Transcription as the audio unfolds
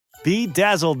Be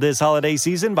dazzled this holiday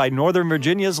season by Northern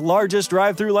Virginia's largest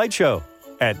drive-through light show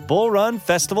at Bull Run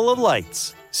Festival of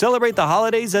Lights. Celebrate the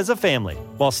holidays as a family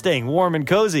while staying warm and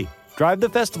cozy. Drive the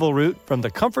festival route from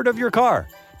the comfort of your car.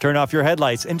 Turn off your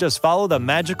headlights and just follow the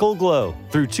magical glow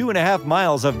through 2.5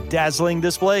 miles of dazzling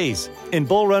displays in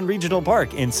Bull Run Regional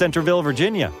Park in Centerville,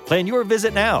 Virginia. Plan your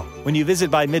visit now. When you visit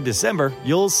by mid-December,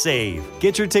 you'll save.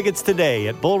 Get your tickets today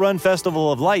at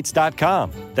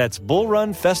bullrunfestivaloflights.com. That's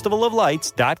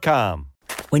bullrunfestivaloflights.com.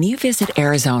 When you visit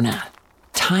Arizona,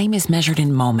 time is measured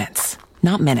in moments,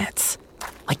 not minutes.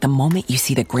 Like the moment you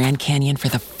see the Grand Canyon for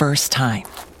the first time.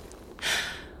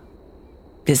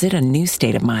 Visit a new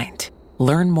state of mind.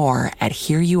 Learn more at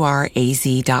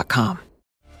hereyouareaz.com.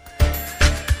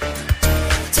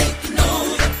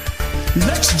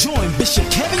 Let's join Bishop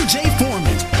Kevin J.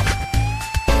 Foreman.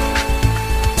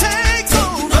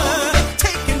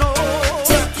 Taking over.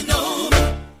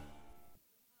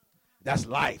 That's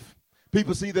life.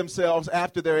 People see themselves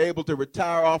after they're able to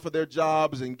retire off of their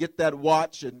jobs and get that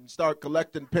watch and start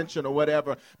collecting pension or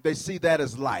whatever. They see that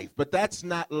as life. But that's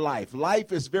not life.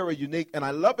 Life is very unique, and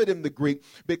I love it in the Greek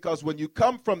because when you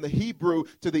come from the Hebrew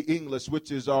to the English,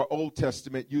 which is our Old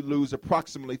Testament, you lose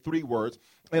approximately 3 words.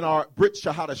 In our Brit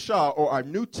Shahadashah, or our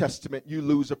New Testament, you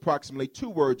lose approximately 2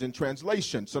 words in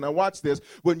translation. So now watch this.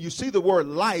 When you see the word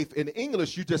life in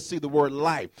English, you just see the word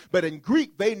life. But in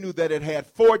Greek, they knew that it had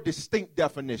 4 distinct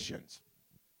definitions.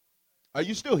 Are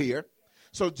you still here?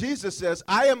 So Jesus says,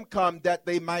 I am come that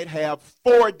they might have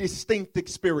 4 distinct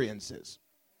experiences.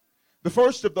 The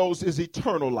first of those is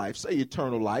eternal life. Say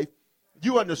eternal life.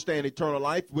 You understand eternal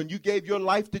life. When you gave your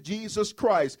life to Jesus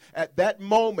Christ, at that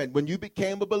moment when you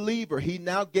became a believer, he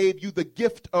now gave you the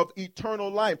gift of eternal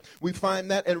life. We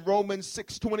find that in Romans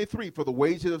 6:23. For the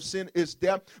wages of sin is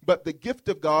death, but the gift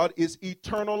of God is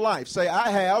eternal life. Say,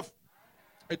 I have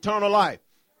eternal life.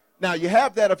 Now, you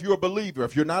have that if you're a believer.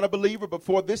 If you're not a believer,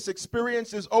 before this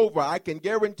experience is over, I can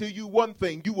guarantee you one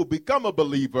thing. You will become a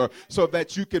believer so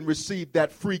that you can receive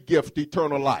that free gift,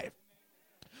 eternal life.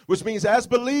 Which means as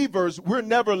believers, we're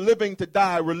never living to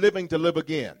die. We're living to live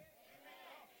again.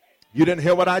 You didn't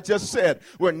hear what I just said.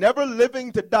 We're never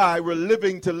living to die. We're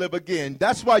living to live again.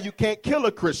 That's why you can't kill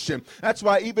a Christian. That's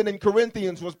why even in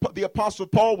Corinthians, the Apostle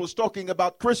Paul was talking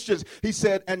about Christians. He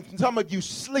said, and some of you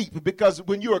sleep because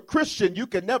when you're a Christian, you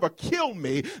can never kill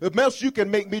me. The most you can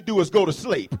make me do is go to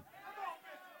sleep.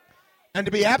 And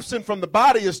to be absent from the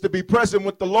body is to be present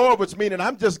with the Lord, which means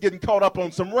I'm just getting caught up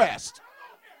on some rest.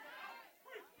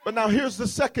 But now here's the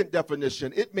second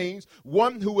definition. It means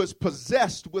one who is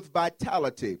possessed with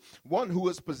vitality. One who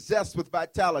is possessed with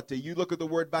vitality. You look at the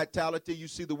word vitality, you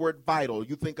see the word vital.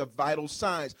 You think of vital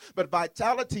signs. But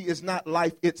vitality is not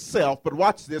life itself. But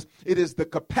watch this. It is the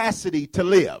capacity to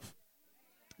live.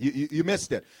 You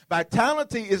missed it.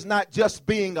 Vitality is not just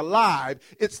being alive.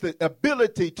 It's the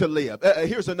ability to live.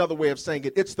 Here's another way of saying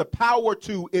it. It's the power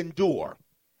to endure.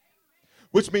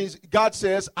 Which means God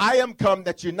says, I am come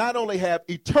that you not only have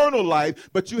eternal life,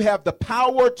 but you have the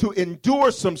power to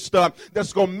endure some stuff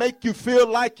that's going to make you feel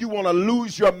like you want to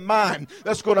lose your mind.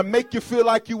 That's going to make you feel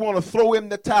like you want to throw in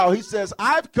the towel. He says,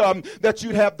 I've come that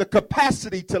you'd have the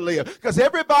capacity to live. Because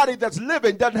everybody that's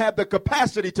living doesn't have the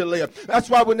capacity to live. That's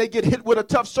why when they get hit with a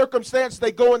tough circumstance,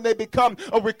 they go and they become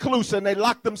a recluse and they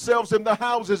lock themselves in their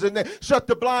houses and they shut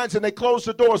the blinds and they close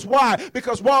the doors. Why?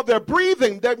 Because while they're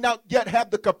breathing, they not yet have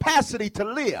the capacity to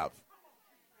live.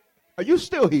 Are you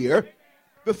still here?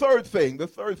 The third thing,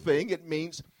 it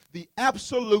means the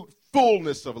absolute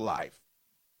fullness of life,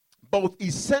 both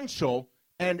essential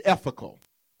and ethical.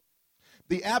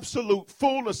 The absolute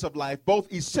fullness of life,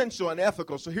 both essential and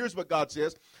ethical. So here's what God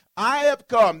says. I have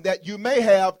come that you may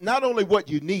have not only what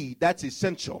you need, that's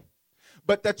essential,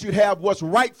 but that you have what's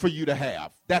right for you to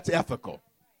have. That's ethical.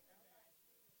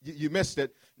 You missed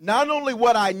it. Not only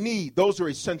what I need, those are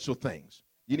essential things.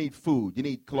 You need food, you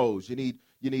need clothes, you need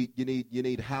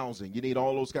housing, you need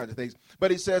all those kinds of things.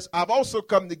 But he says, I've also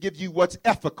come to give you what's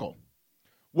ethical,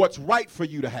 what's right for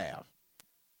you to have.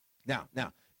 Now,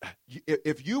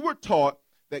 if you were taught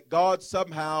that God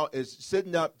somehow is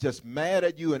sitting up just mad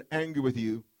at you and angry with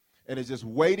you and is just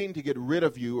waiting to get rid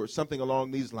of you or something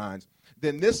along these lines,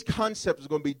 then this concept is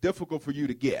going to be difficult for you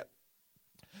to get.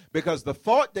 Because the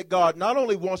thought that God not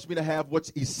only wants me to have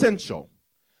what's essential,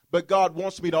 but God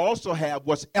wants me to also have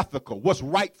what's ethical, what's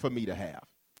right for me to have.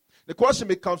 The question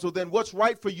becomes, well, then what's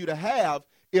right for you to have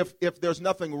if there's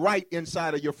nothing right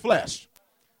inside of your flesh?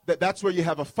 That's where you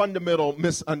have a fundamental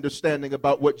misunderstanding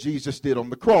about what Jesus did on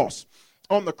the cross.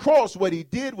 On the cross, what he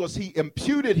did was he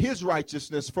imputed his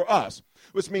righteousness for us,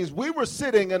 which means we were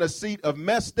sitting in a seat of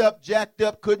messed up, jacked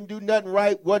up, couldn't do nothing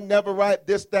right, wasn't never right,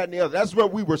 this, that, and the other. That's where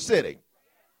we were sitting.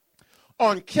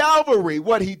 On Calvary,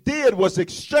 what he did was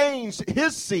exchange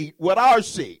his seat with our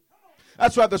seat.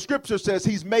 That's why the scripture says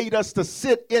he's made us to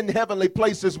sit in heavenly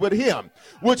places with him,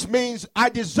 which means I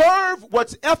deserve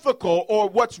what's ethical or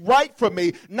what's right for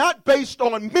me, not based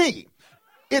on me.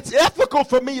 It's ethical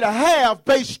for me to have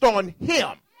based on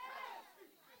him.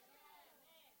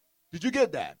 Did you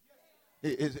get that?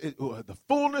 The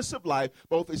fullness of life,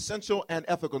 both essential and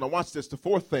ethical. Now watch this. The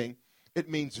fourth thing, it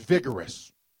means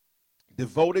vigorous,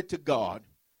 devoted to God,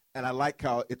 and I like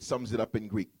how it sums it up in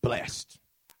Greek, blessed.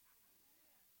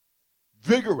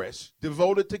 Vigorous,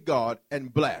 devoted to God,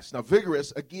 and blessed. Now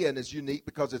vigorous, again, is unique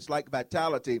because it's like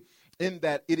vitality in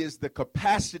that it is the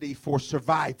capacity for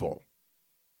survival.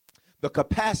 The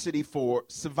capacity for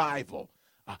survival.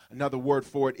 Another word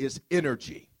for it is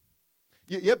energy.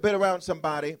 You've been around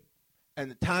somebody,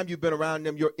 and the time you've been around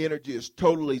them, your energy is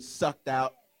totally sucked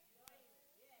out.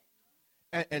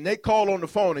 And they call on the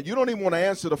phone, and you don't even want to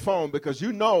answer the phone because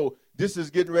you know this is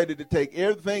getting ready to take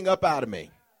everything up out of me.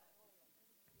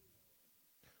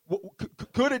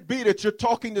 Could it be that you're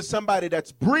talking to somebody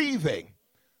that's breathing,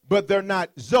 but they're not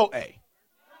Zoe?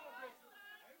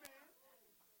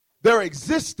 They're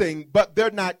existing, but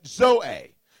they're not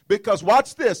Zoe. Because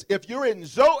watch this, if you're in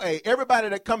Zoe, everybody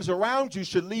that comes around you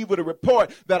should leave with a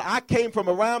report that I came from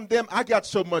around them. I got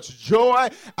so much joy.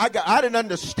 I didn't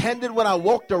understand it when I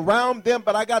walked around them,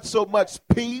 but I got so much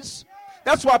peace.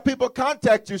 That's why people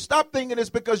contact you. Stop thinking it's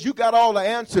because you got all the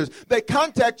answers. They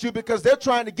contact you because they're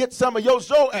trying to get some of your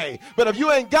Zoe. But if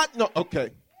you ain't got no, okay.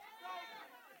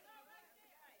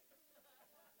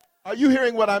 Are you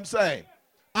hearing what I'm saying?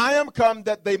 I am come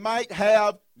that they might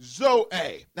have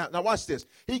Zoe. Now watch this.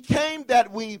 He came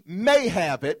that we may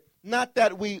have it, not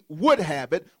that we would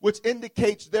have it, which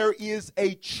indicates there is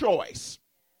a choice.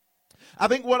 I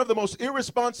think one of the most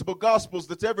irresponsible gospels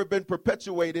that's ever been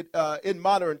perpetuated in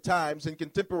modern times, in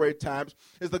contemporary times,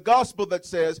 is the gospel that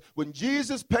says when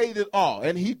Jesus paid it all,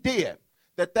 and he did,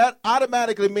 that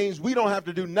automatically means we don't have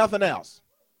to do nothing else.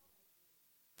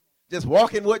 Just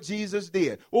walk in what Jesus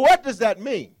did. Well, what does that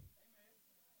mean?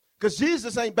 Because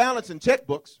Jesus ain't balancing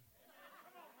checkbooks.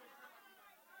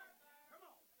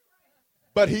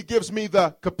 But he gives me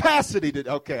the capacity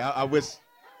to, okay, I wish.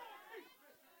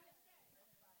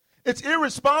 It's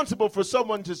irresponsible for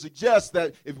someone to suggest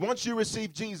that if once you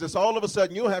receive Jesus, all of a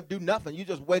sudden you don't have to do nothing. You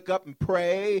just wake up and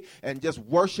pray and just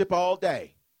worship all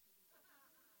day.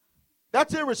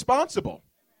 That's irresponsible.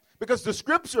 Because the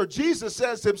scripture, Jesus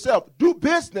says himself, do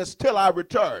business till I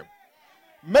return.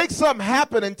 Make something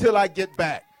happen until I get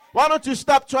back. Why don't you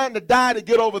stop trying to die to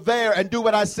get over there and do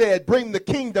what I said? Bring the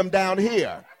kingdom down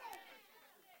here.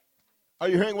 Are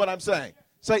you hearing what I'm saying?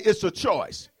 Say it's a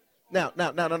choice. Now,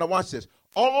 watch this.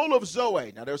 All of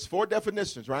Zoe, now there's 4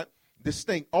 definitions, right?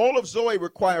 Distinct. All of Zoe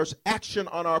requires action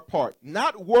on our part,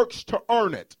 not works to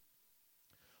earn it.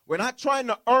 We're not trying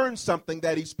to earn something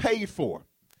that he's paid for.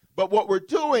 But what we're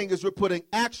doing is we're putting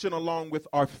action along with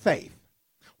our faith.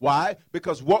 Why?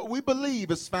 Because what we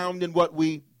believe is found in what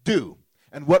we do.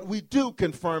 And what we do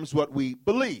confirms what we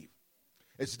believe.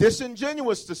 It's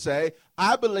disingenuous to say,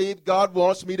 I believe God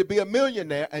wants me to be a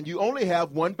millionaire, and you only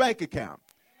have one bank account.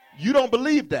 You don't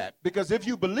believe that, because if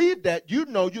you believe that, you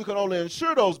know you can only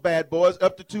insure those bad boys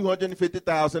up to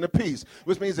 $250,000 apiece,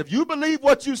 which means if you believe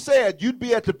what you said, you'd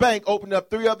be at the bank opening up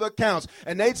 3 other accounts,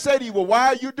 and they'd say to you, well, why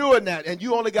are you doing that? And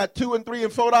you only got $2 and $3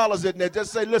 and $4 in there.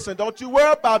 Just say, listen, don't you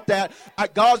worry about that.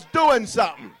 God's doing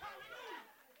something.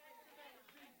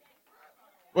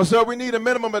 Well, sir, we need a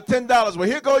minimum of $10. Well,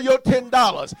 here go your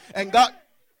 $10. And God,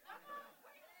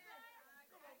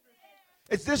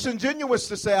 it's disingenuous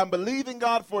to say, I'm believing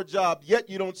God for a job, yet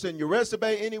you don't send your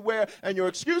resume anywhere, and your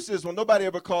excuse is, well, nobody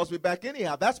ever calls me back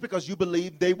anyhow. That's because you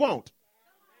believe they won't.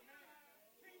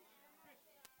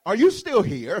 Are you still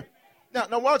here?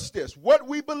 Now watch this. What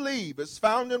we believe is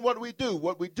found in what we do.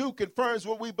 What we do confirms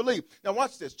what we believe. Now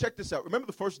watch this. Check this out. Remember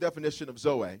the first definition of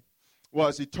Zoe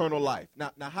was eternal life.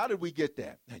 Now how did we get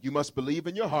that? Now, you must believe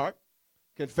in your heart,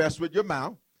 confess with your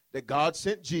mouth that God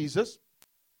sent Jesus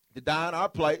to die in our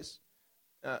place.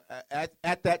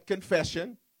 At that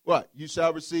confession, what? You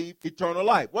shall receive eternal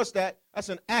life. What's that? That's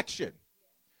an action.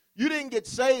 You didn't get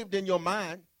saved in your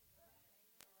mind.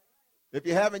 If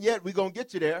you haven't yet, we're going to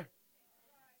get you there.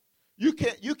 You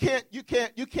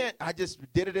can't, I just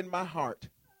did it in my heart.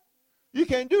 You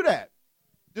can't do that.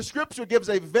 The scripture gives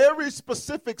a very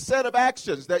specific set of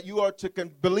actions that you are to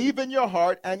believe in your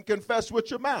heart and confess with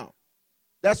your mouth.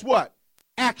 That's what?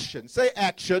 Action. Say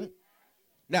action.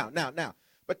 Now.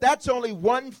 But that's only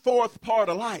 1/4 part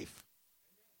of life.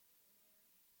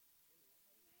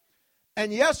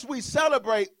 And yes, we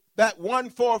celebrate that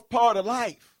 1/4 part of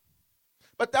life.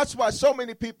 But that's why so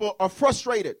many people are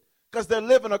frustrated, because they're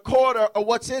living a quarter of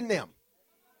what's in them.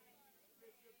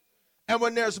 And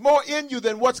when there's more in you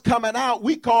than what's coming out,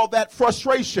 we call that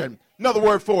frustration. Another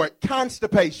word for it,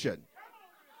 constipation.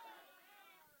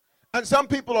 And some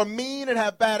people are mean and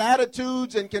have bad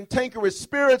attitudes and cantankerous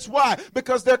spirits. Why?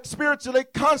 Because they're spiritually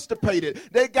constipated.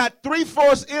 They got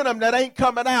 3/4 in them that ain't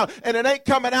coming out. And it ain't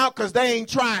coming out because they ain't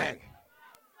trying.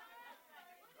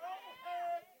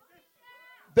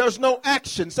 There's no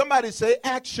action. Somebody say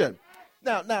action.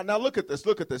 Now, look at this,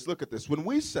 look at this, look at this. When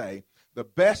we say the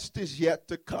best is yet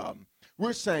to come,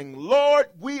 we're saying, Lord,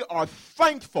 we are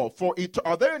thankful for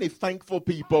are there any thankful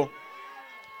people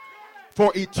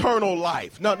for eternal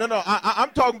life? No.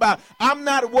 I'm talking about, I'm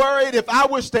not worried if I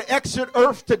was to exit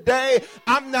earth today.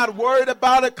 I'm not worried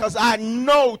about it because I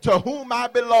know to whom I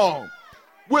belong.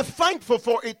 We're thankful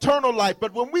for eternal life,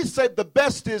 but when we say the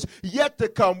best is yet to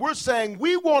come, we're saying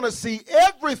we want to see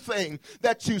everything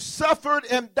that you suffered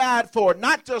and died for,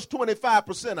 not just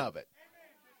 25% of it.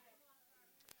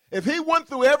 If he went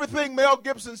through everything Mel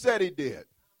Gibson said he did,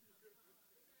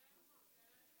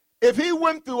 if he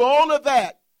went through all of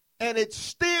that and it's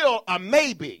still a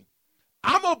maybe,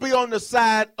 I'm going to be on the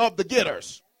side of the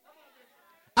getters.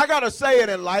 I got to say it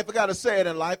in life.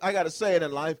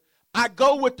 I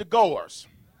go with the goers.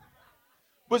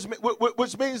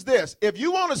 Which means this: if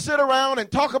you want to sit around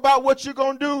and talk about what you're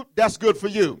going to do, that's good for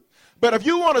you. But if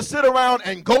you want to sit around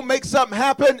and go make something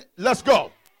happen, let's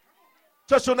go.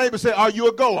 Touch your neighbor and say, are you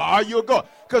a goer? Are you a goer?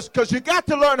 Because you got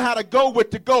to learn how to go with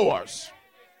the goers.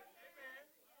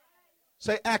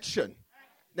 Say action.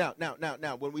 Now,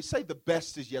 when we say the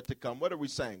best is yet to come, what are we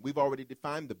saying? We've already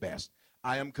defined the best.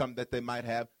 I am come that they might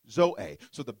have Zoe.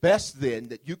 So the best then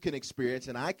that you can experience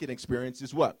and I can experience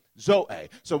is what? Zoe.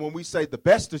 So when we say the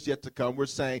best is yet to come, we're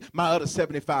saying my other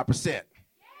 75%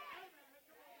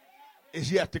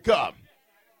 is yet to come.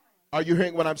 Are you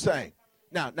hearing what I'm saying?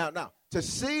 Now, to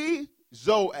see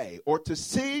Zoe or to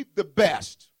see the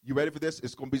best, you ready for this?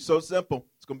 It's going to be so simple.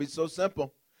 It's going to be so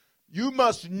simple. You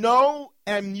must know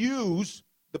and use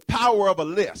the power of a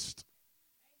list.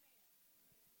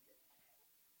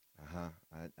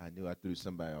 I knew I threw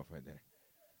somebody off right there.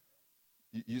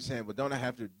 You saying, well, don't I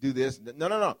have to do this?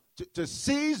 No. To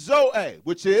see Zoe,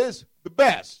 which is the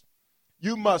best,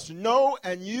 you must know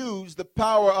and use the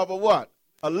power of a what?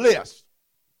 A list.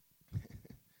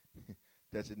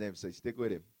 That's your name. Say, stick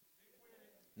with him.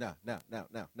 Now,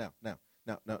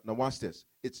 watch this.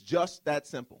 It's just that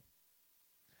simple.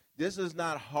 This is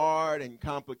not hard and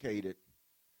complicated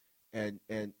and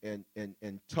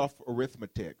tough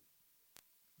arithmetic.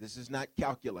 This is not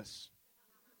calculus.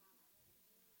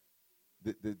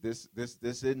 This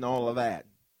isn't all of that.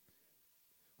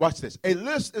 Watch this. A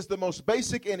list is the most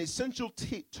basic and essential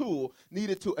tool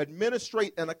needed to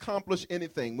administrate and accomplish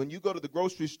anything. When you go to the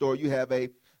grocery store, you have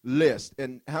a list.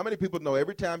 And how many people know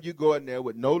every time you go in there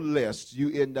with no list,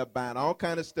 you end up buying all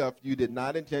kind of stuff you did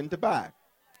not intend to buy?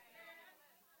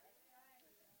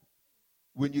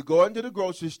 When you go into the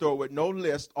grocery store with no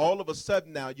list, all of a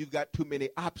sudden now you've got too many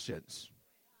options.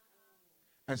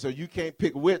 And so you can't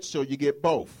pick which, so you get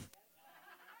both.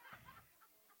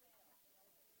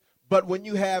 But when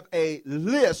you have a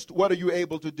list, what are you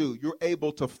able to do? You're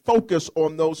able to focus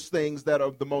on those things that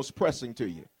are the most pressing to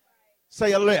you.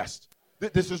 Say a list.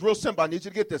 This is real simple. I need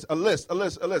you to get this. A list.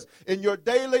 In your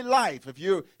daily life, if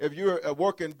you're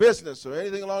working business or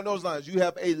anything along those lines, you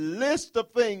have a list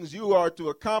of things you are to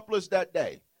accomplish that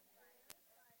day.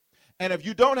 And if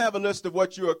you don't have a list of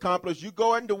what you accomplished, you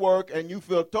go into work and you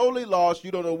feel totally lost.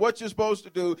 You don't know what you're supposed to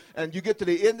do. And you get to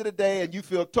the end of the day and you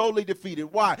feel totally defeated.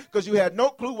 Why? Because you had no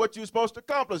clue what you were supposed to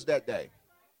accomplish that day.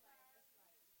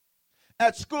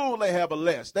 At school, they have a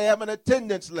list. They have an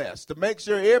attendance list to make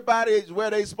sure everybody is where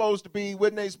they're supposed to be,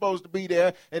 when they're supposed to be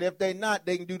there. And if they're not,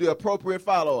 they can do the appropriate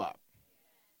follow-up.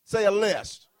 Say a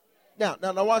list. Now,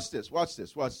 watch this.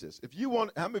 If you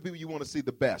want, how many people you want to see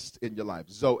the best in your life?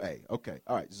 Zoe. Okay,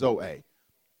 all right, Zoe.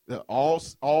 All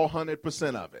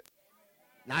 100% of it.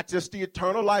 Not just the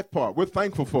eternal life part. We're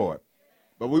thankful for it.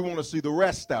 But we want to see the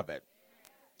rest of it.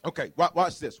 Okay,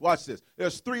 watch this.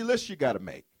 There's 3 lists you got to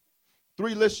make.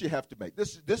 3 lists you have to make.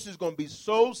 This is going to be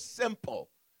so simple,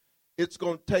 it's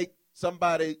going to take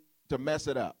somebody to mess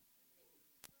it up.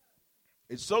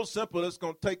 It's so simple, it's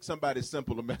going to take somebody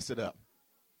simple to mess it up.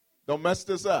 Don't mess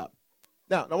this up.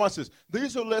 Now watch this.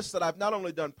 These are lists that I've not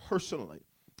only done personally,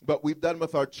 but we've done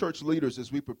with our church leaders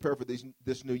as we prepare for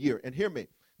this new year. And hear me,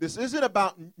 this isn't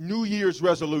about New Year's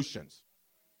resolutions.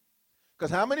 Because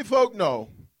how many folk know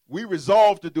we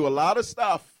resolved to do a lot of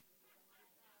stuff?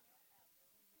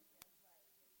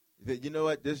 You know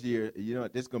what, this year,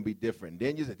 this is going to be different.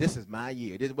 Then you say, this is my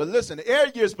year. Well, listen,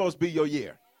 every year is supposed to be your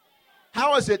year.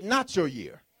 How is it not your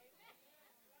year?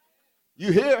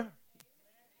 You here?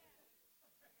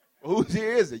 Well, whose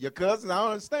year is it? Your cousin? I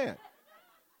don't understand.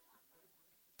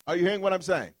 Are you hearing what I'm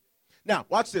saying? Now,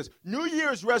 watch this. New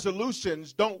Year's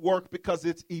resolutions don't work because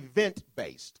it's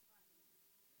event-based.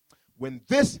 When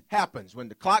this happens, when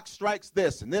the clock strikes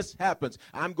this and this happens,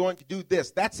 I'm going to do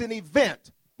this. That's an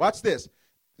event. Watch this.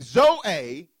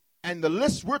 Zoe and the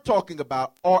list we're talking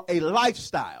about are a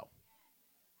lifestyle.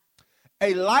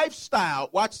 A lifestyle,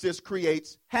 watch this,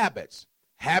 creates habits.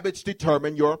 Habits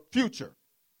determine your future.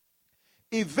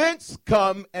 Events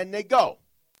come and they go.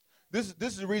 This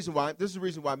is the reason why. This is the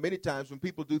reason why many times when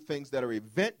people do things that are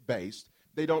event-based,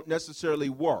 they don't necessarily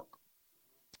work.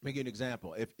 Let me give you an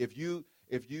example. If you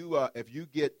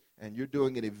get and you're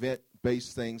doing an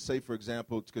event-based thing, say for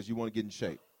example, it's because you want to get in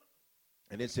shape,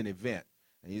 and it's an event,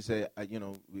 and you say,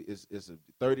 it's a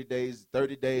 30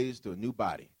 days to a new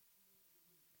body.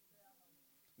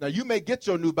 Now you may get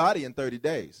your new body in 30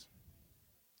 days,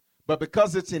 but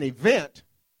because it's an event,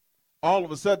 all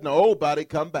of a sudden the old body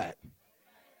come back.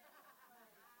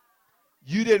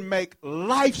 You didn't make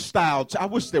lifestyle. I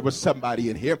wish there was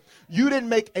somebody in here. You didn't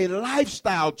make a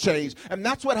lifestyle change. And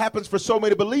that's what happens for so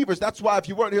many believers. That's why if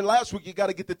you weren't here last week, you got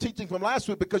to get the teaching from last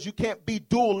week, because you can't be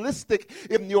dualistic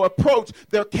in your approach.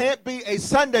 There can't be a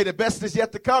Sunday, the best is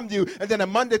yet to come to you, and then a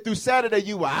Monday through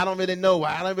Saturday, I don't really know.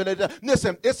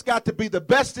 Listen, it's got to be the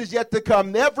best is yet to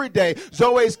come every day.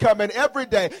 Zoe's coming every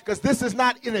day, because this is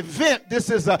not an event.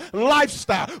 This is a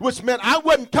lifestyle, which meant I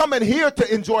wasn't coming here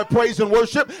to enjoy praise and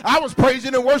worship. I was praising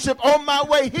and worship on my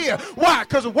way here. Why?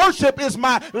 Because worship is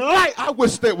my life. I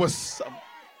wish there was somebody.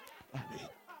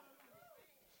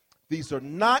 These are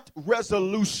not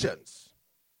resolutions,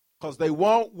 because they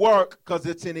won't work, because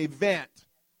it's an event.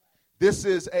 This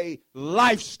is a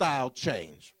lifestyle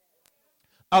change,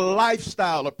 a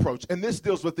lifestyle approach. And this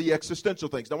deals with the existential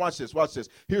things. Now watch this, watch this.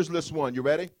 Here's list one. You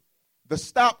ready? The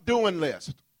stop doing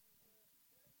list.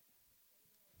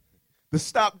 The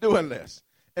stop doing list.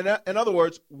 In other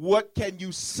words, what can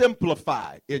you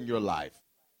simplify in your life?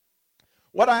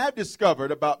 What I have discovered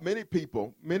about many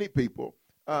people,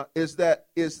 is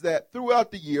that throughout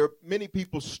the year, many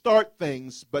people start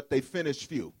things, but they finish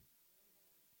few.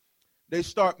 They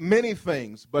start many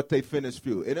things, but they finish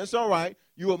few. And it's all right.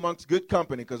 You amongst good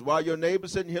company, because while your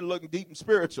neighbor's sitting here looking deep and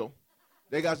spiritual,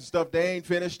 they got some stuff they ain't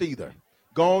finished either.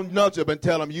 Go on, nudge them and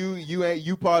tell them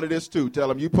you part of this too. Tell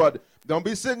them you part. Don't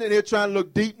be sitting in here trying to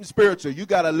look deep and spiritual. You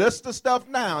got a list of stuff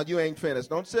now. You ain't finished.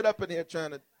 Don't sit up in here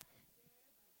trying to.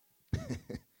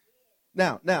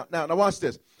 Now, watch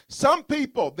this. Some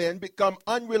people then become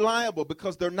unreliable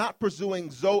because they're not pursuing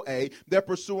Zoe. They're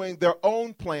pursuing their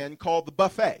own plan called the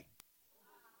buffet.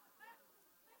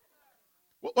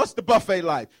 What's the buffet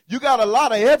like? You got a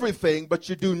lot of everything, but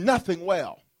you do nothing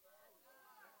well.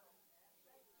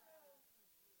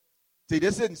 See,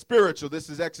 this isn't spiritual. This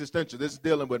is existential. This is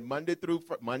dealing with Monday,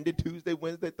 Tuesday,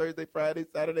 Wednesday, Thursday, Friday,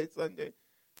 Saturday, Sunday.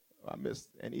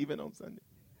 And even on Sunday.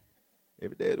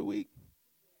 Every day of the week.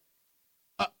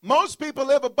 Most people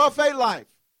live a buffet life.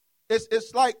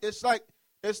 It's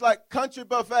like country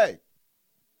buffet.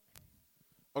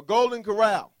 A Golden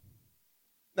Corral.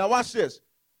 Now watch this.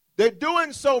 They're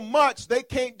doing so much they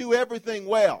can't do everything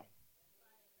well.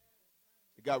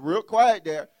 It got real quiet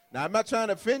there. Now, I'm not trying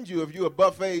to offend you if you're a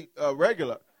buffet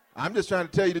regular. I'm just trying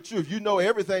to tell you the truth. You know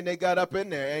everything they got up in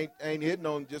there ain't hitting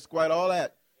on just quite all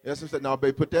that. Yes, I said, no,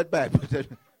 baby, put that back.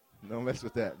 Don't mess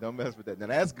with that. Don't mess with that. Now,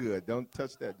 that's good. Don't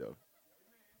touch that, though.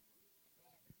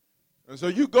 And so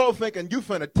you go thinking you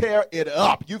finna tear it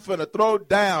up. You finna throw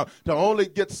down to only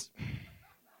get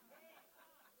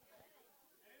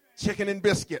chicken and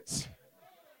biscuits.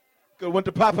 Could have went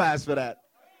to Popeyes for that.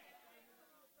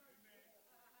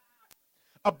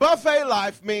 A buffet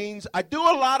life means I do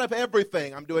a lot of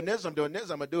everything. I'm doing this, I'm doing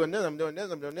this, I'm doing this, I'm doing this,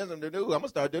 I'm doing this, I'm going to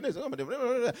start doing this, I'm going to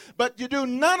do this. But you do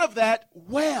none of that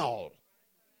well.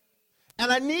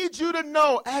 And I need you to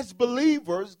know, as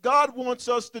believers, God wants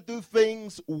us to do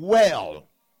things well.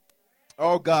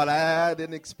 Oh, God, I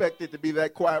didn't expect it to be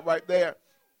that quiet right there.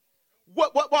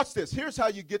 Watch this. Here's how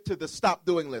you get to the stop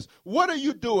doing list. What are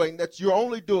you doing that you're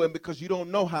only doing because you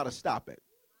don't know how to stop it?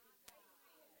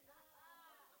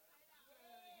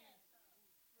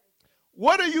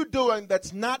 What are you doing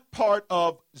that's not part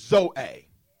of Zoe?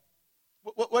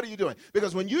 What are you doing?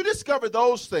 Because when you discover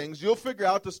those things, you'll figure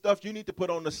out the stuff you need to put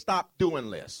on the stop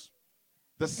doing list,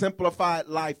 the simplified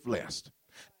life list.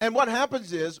 And what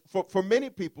happens is, for many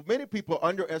people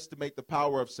underestimate the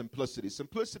power of simplicity.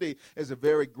 Simplicity is a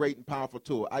very great and powerful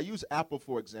tool. I use Apple,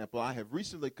 for example. I have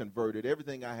recently converted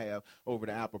everything I have over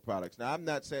to Apple products. Now, I'm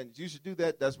not saying you should do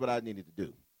that. That's what I needed to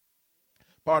do.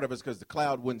 Part of it's because the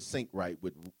cloud wouldn't sync right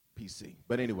with PC.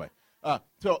 But anyway,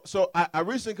 so I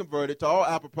recently converted to all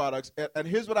Apple products. And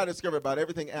here's what I discovered about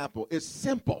everything Apple. It's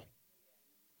simple.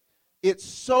 It's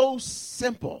so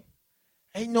simple.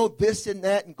 Ain't no this and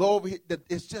that and go over here.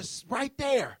 It's just right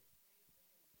there.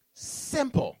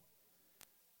 Simple.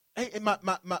 Hey, my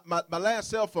last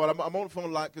cell phone, I'm on the phone a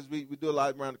lot because we do a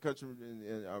lot around the country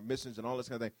and our missions and all this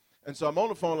kind of thing. And so I'm on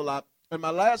the phone a lot. And my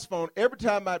last phone, every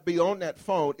time I'd be on that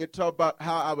phone, it talked about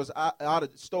how I was out of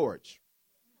storage.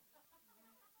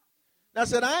 And I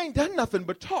said, I ain't done nothing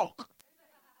but talk.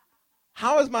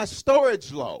 How is my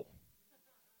storage low?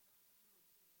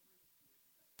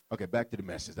 Okay, back to the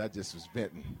message. I just was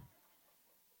venting.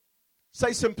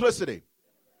 Say simplicity.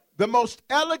 The most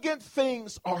elegant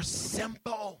things are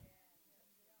simple.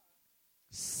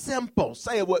 Simple.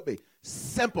 Say it with me.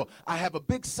 Simple. I have a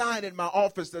big sign in my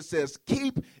office that says,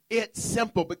 keep it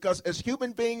simple, because as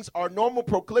human beings, our normal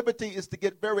proclivity is to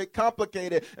get very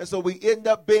complicated, and so we end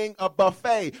up being a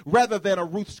buffet rather than a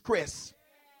Ruth's Chris.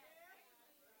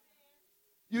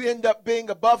 You end up being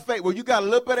a buffet. Well, you got a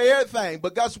little bit of everything.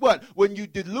 But guess what? When you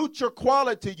dilute your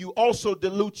quality, you also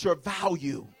dilute your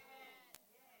value.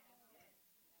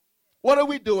 What are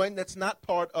we doing that's not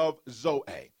part of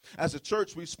Zoe? As a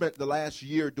church, we've spent the last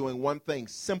year doing one thing,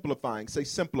 simplifying. Say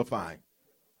simplifying.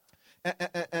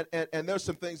 And there's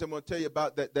some things I'm going to tell you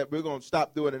about that we're going to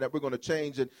stop doing and that we're going to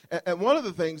change. And one of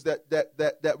the things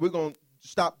that we're going to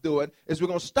stop doing is we're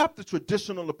going to stop the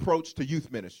traditional approach to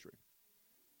youth ministry.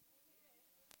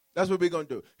 That's what we're going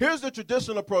to do. Here's the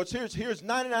traditional approach. Here's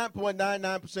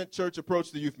 99.99% church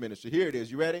approach to youth ministry. Here it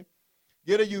is. You ready?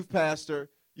 Get a youth pastor.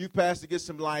 Youth pastor gets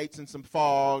some lights and some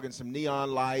fog and some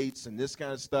neon lights and this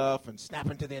kind of stuff and snap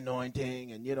into the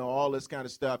anointing and, all this kind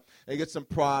of stuff. They get some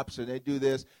props and they do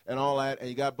this and all that. And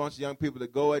you got a bunch of young people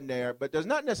that go in there. But there's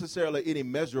not necessarily any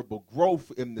measurable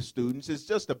growth in the students. It's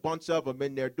just a bunch of them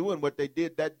in there doing what they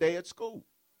did that day at school.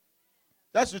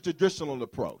 That's the traditional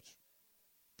approach.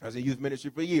 I was in youth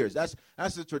ministry for years. That's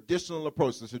the traditional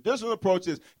approach. The traditional approach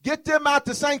is get them out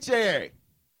the sanctuary.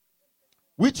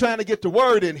 We're trying to get the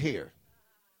word in here.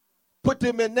 Put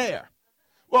them in there.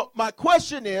 Well, my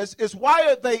question is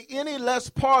why are they any less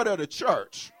part of the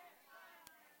church?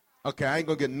 Okay, I ain't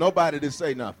going to get nobody to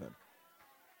say nothing.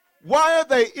 Why are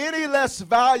they any less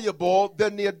valuable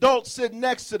than the adults sitting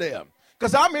next to them?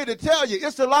 Because I'm here to tell you,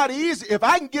 it's a lot easier. If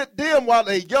I can get them while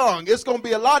they're young, it's going to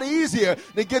be a lot easier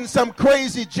than getting some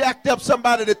crazy, jacked up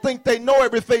somebody that think they know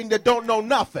everything that don't know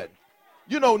nothing.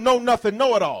 Know nothing,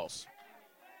 know-it-alls.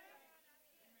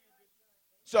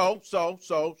 So,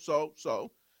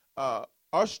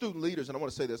 our student leaders, and I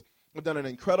want to say this, have done an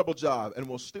incredible job and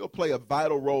will still play a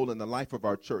vital role in the life of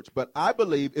our church. But I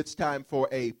believe it's time for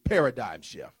a paradigm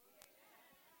shift.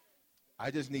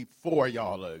 I just need 4 of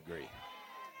y'all to agree.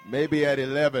 Maybe at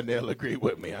 11 they'll agree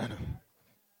with me.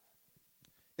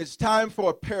 It's time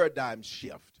for a paradigm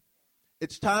shift.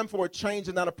 It's time for a change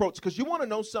in that approach. Because you want to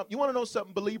know something. You want to know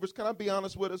something, believers? Can I be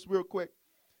honest with us real quick?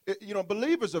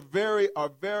 Believers are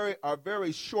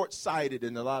very short-sighted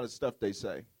in a lot of stuff they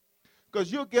say.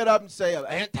 Because you'll get up and say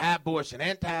anti-abortion,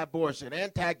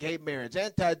 anti-gay marriage,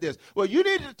 anti-this. Well, you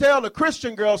need to tell the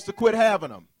Christian girls to quit having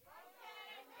them.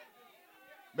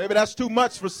 Maybe that's too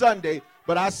much for Sunday,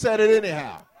 but I said it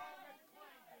anyhow.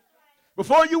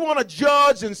 Before you want to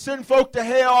judge and send folk to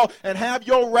hell and have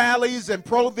your rallies and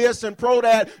pro this and pro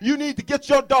that, you need to get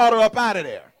your daughter up out of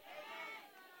there.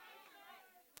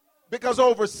 Because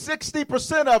over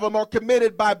 60% of them are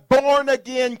committed by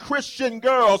born-again Christian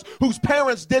girls whose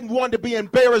parents didn't want to be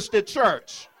embarrassed at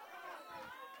church.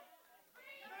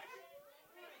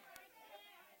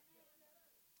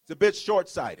 It's a bit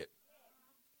short-sighted.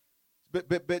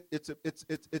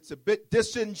 It's a bit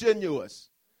disingenuous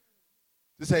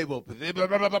to say, well,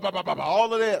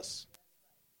 all of this.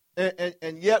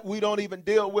 And yet we don't even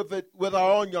deal with it with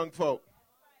our own young folk.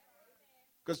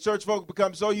 Because church folk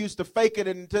become so used to faking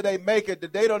it until they make it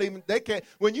that they can't.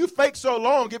 When you fake so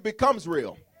long, it becomes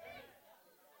real.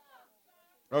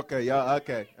 Okay, y'all,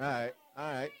 okay. All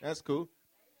right, that's cool.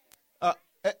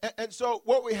 And so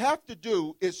what we have to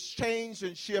do is change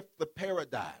and shift the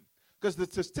paradigm. Because the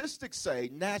statistics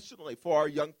say nationally for our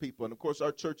young people, and of course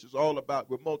our church is all about,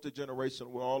 we're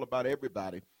multi-generational, we're all about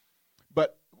everybody.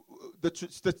 But the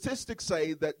statistics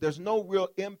say that there's no real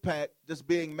impact that's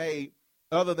being made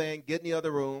other than get in the other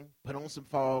room, put on some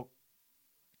fog.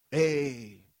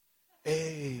 Hey.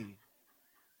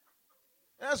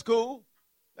 That's cool.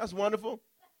 That's wonderful.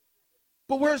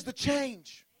 But where's the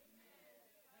change?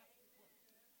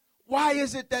 Why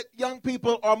is it that young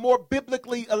people are more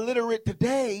biblically illiterate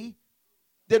today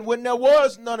than when there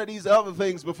was none of these other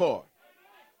things before?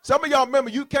 Some of y'all remember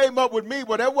you came up with me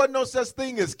where there wasn't no such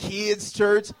thing as kids'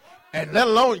 church, and let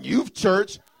alone youth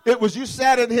church. It was you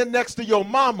sat in here next to your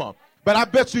mama. But I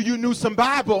bet you knew some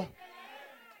Bible.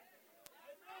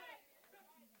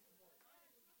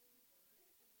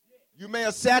 You may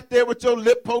have sat there with your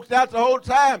lip poked out the whole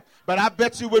time, but I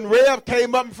bet you when Rev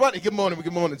came up in front of you,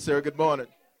 good morning, sir, good morning.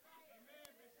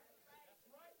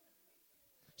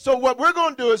 So what we're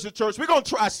going to do as a church, we're going to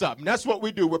try something. That's what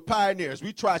we do. We're pioneers.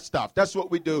 We try stuff. That's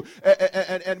what we do.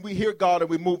 And we hear God and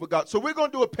we move with God. So we're going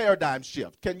to do a paradigm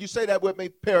shift. Can you say that with me?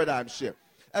 Paradigm shift.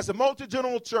 As a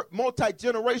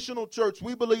multi-generational church,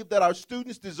 we believe that our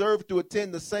students deserve to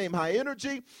attend the same high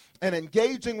energy and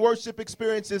engaging worship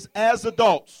experiences as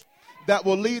adults that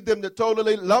will lead them to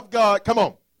totally love God. Come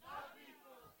on.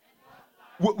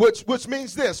 Which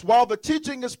means this: while the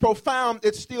teaching is profound,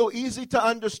 it's still easy to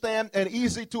understand and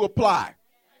easy to apply.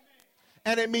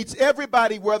 And it meets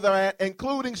everybody where they're at,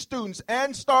 including students.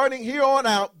 And starting here on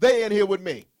out, they in here with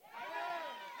me.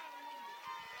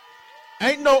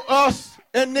 Ain't no us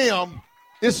and them.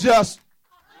 It's just.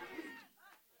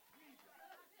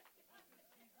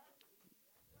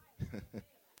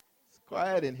 It's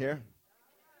quiet in here.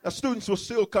 Now, students will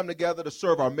still come together to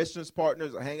serve our missions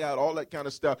partners, hang out, all that kind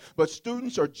of stuff. But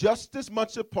students are just as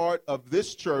much a part of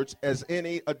this church as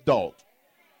any adult.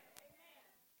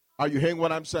 Are you hearing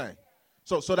what I'm saying?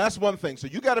 So that's one thing. So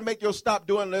you got to make your stop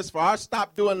doing list. For our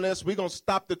stop doing list, we're going to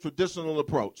stop the traditional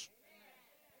approach.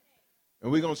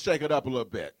 And we're going to shake it up a little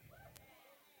bit.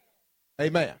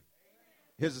 Amen.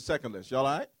 Here's the second list. Y'all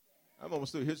all right? I'm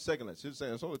almost through. Here's the second list.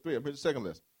 There's only three of them. Here's the second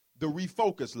list. The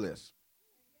refocus list.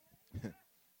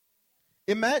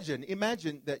 Imagine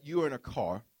that you're in a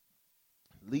car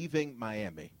leaving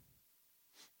Miami.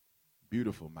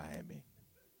 Beautiful Miami.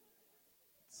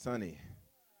 Sunny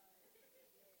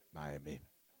Miami.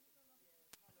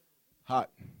 Hot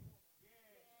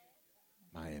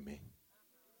Miami.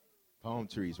 Palm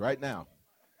trees right now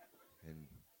in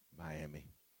Miami.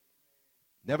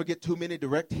 Never get too many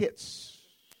direct hits.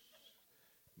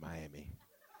 Miami.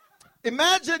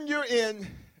 Imagine you're in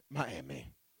Miami.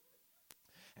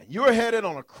 And you're headed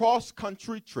on a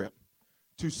cross-country trip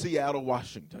to Seattle,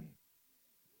 Washington.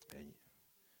 And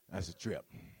that's a trip.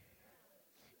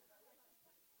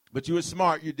 But you were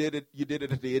smart. You did it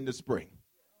at the end of spring.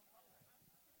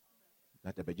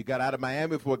 Not that bad. You got out of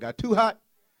Miami before it got too hot.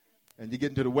 And you get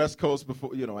into the West Coast before,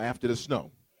 after the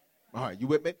snow. All right, you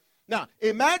with me? Now,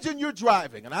 imagine you're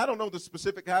driving. And I don't know the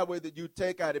specific highway that you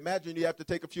take. I'd imagine you have to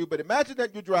take a few. But imagine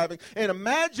that you're driving. And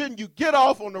imagine you get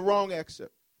off on the wrong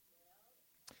exit.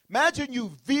 Imagine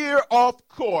you veer off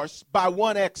course by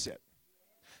one exit.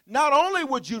 Not only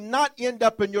would you not end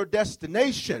up in your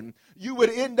destination, you would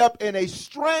end up in a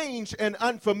strange and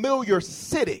unfamiliar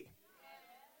city.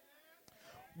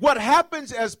 What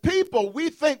happens as people, we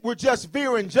think we're just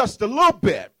veering just a little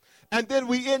bit. And then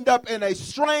we end up in a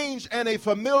strange and a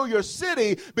familiar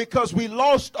city because we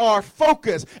lost our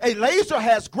focus. A laser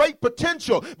has great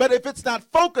potential, but if it's not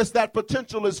focused, that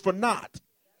potential is for naught.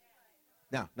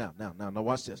 Now,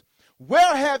 watch this.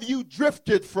 Where have you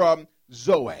drifted from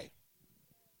Zoe?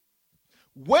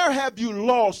 Where have you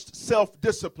lost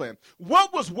self-discipline?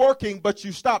 What was working, but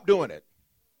you stopped doing it?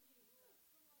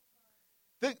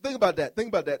 Think about that. Think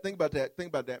about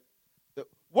that.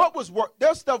 What was work?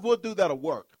 There's stuff we'll do that'll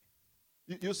work.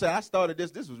 You'll say, I started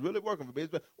this. This was really working for me.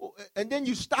 And then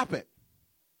you stop it.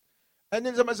 And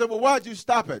then somebody said, well, why'd you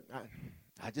stop it?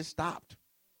 I just stopped.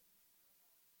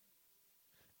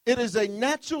 It is a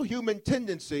natural human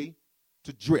tendency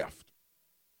to drift.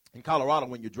 In Colorado,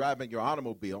 when you're driving your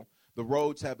automobile, the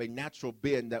roads have a natural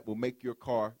bend that will make your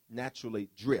car naturally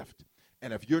drift.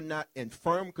 And if you're not in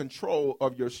firm control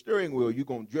of your steering wheel, you're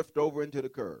going to drift over into the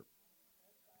curb.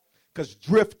 Because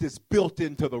drift is built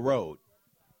into the road.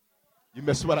 You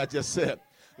missed what I just said.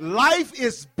 Life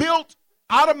is built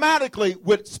automatically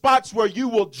with spots where you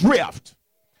will drift.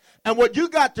 And what you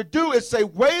got to do is say,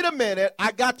 wait a minute,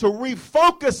 I got to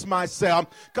refocus myself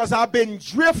because I've been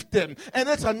drifting. And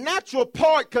it's a natural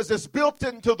part because it's built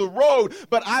into the road,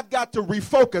 but I've got to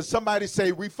refocus. Somebody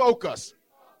say refocus.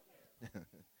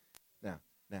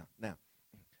 Now,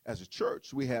 as a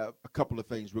church, we have a couple of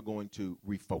things we're going to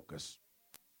refocus.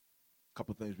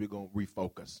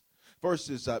 First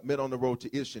is Men on the Road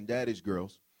to Ish and Daddy's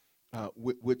Girls,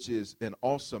 which is an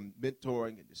awesome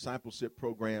mentoring and discipleship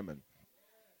program. And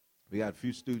we got a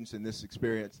few students in this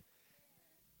experience.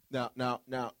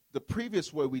 Now, the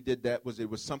previous way we did that was it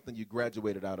was something you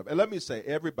graduated out of. And let me say,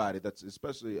 everybody, that's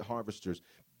especially harvesters,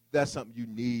 that's something you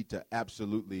need to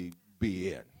absolutely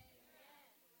be in.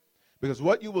 Because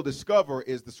what you will discover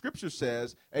is the scripture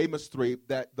says, Amos 3,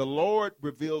 that the Lord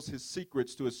reveals his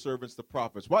secrets to his servants, the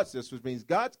prophets. Watch this, which means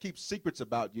God keeps secrets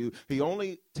about you. He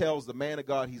only tells the man of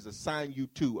God he's assigned you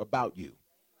to about you.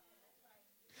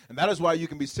 And that is why you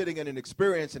can be sitting in an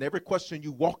experience and every question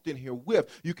you walked in here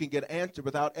with, you can get answered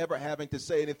without ever having to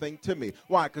say anything to me.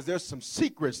 Why? Because there's some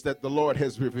secrets that the Lord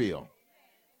has revealed.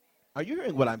 Are you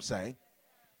hearing what I'm saying?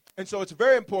 And so it's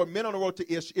very important. Men on the road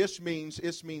to Ish. Ish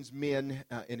means men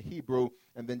in Hebrew,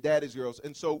 and then daddy's girls.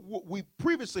 And so we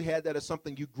previously had that as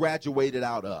something you graduated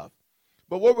out of.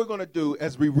 But what we're going to do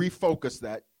as we refocus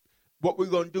that, what we're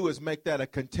going to do is make that a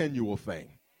continual thing.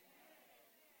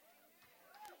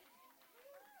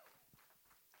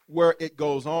 Where it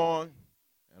goes on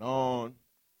and on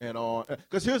and on.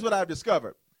 Because here's what I've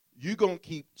discovered. You're going to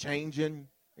keep changing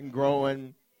and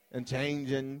growing and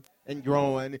changing and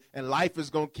growing, and life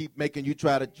is going to keep making you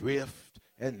try to drift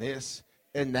and this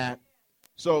and that.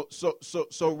 So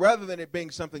rather than it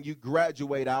being something you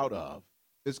graduate out of,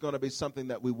 it's going to be something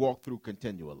that we walk through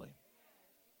continually.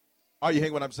 Are you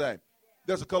hearing what I'm saying?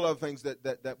 There's a couple other things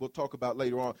that we'll talk about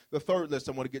later on. The third list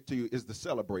I want to get to you is the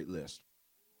celebrate list.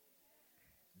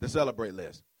 The celebrate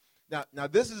list. Now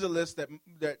this is a list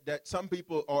that some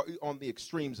people are on the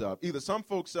extremes of. Either some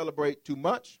folks celebrate too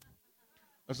much,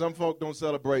 or some folk don't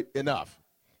celebrate enough.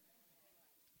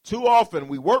 Too often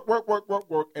we work,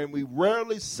 and we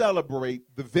rarely celebrate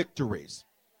the victories.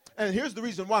 And here's the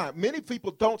reason why. Many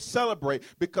people don't celebrate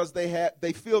because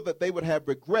they feel that they would have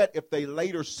regret if they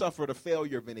later suffered a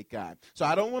failure of any kind. So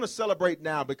I don't want to celebrate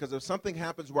now because if something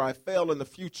happens where I fail in the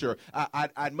future,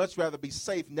 I'd much rather be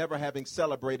safe never having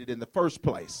celebrated in the first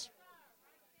place.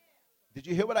 Did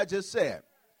you hear what I just said?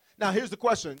 Now, here's the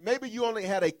question. Maybe you only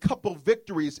had a couple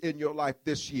victories in your life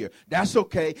this year. That's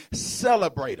okay.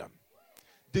 Celebrate them.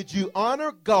 Did you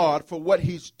honor God for what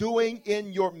he's doing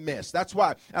in your midst? That's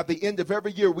why at the end of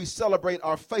every year we celebrate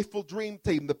our faithful dream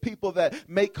team, the people that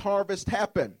make harvest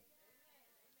happen.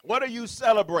 What are you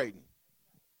celebrating?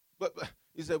 But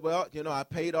you said, well, I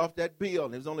paid off that bill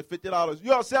and it was only $50.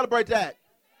 You all celebrate that.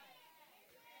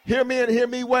 Hear me and hear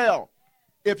me well.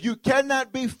 If you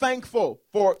cannot be thankful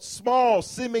for small,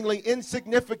 seemingly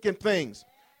insignificant things,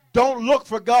 don't look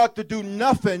for God to do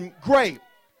nothing great.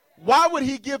 Why would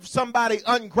he give somebody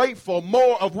ungrateful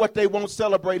more of what they won't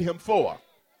celebrate him for?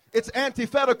 It's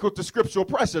antithetical to scriptural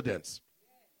precedents.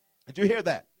 Did you hear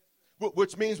that?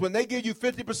 Which means when they give you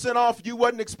 50% off, you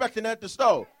wasn't expecting that to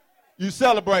store. You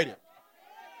celebrate it.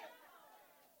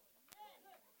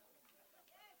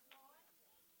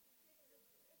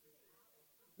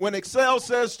 When Excel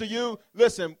says to you,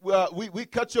 listen, we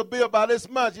cut your bill by this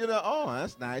much, oh,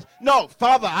 that's nice. No,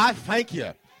 Father, I thank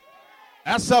you.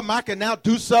 That's something I can now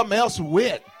do something else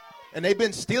with. And they've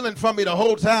been stealing from me the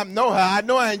whole time. I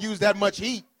know I ain't used that much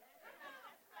heat.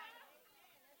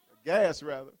 Gas,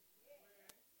 rather.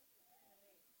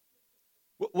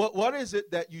 What is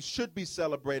it that you should be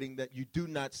celebrating that you do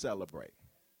not celebrate?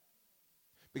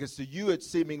 Because to you it's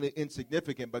seemingly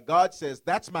insignificant. But God says,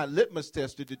 that's my litmus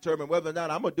test to determine whether or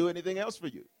not I'm going to do anything else for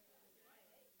you.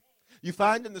 You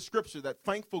find in the scripture that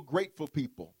thankful, grateful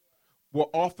people were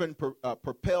often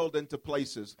propelled into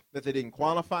places that they didn't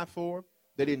qualify for,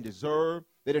 they didn't deserve,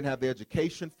 they didn't have the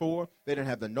education for, they didn't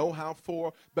have the know-how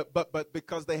for, but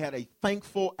because they had a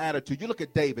thankful attitude. You look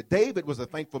at David. David was a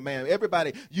thankful man.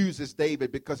 Everybody uses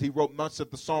David because he wrote much of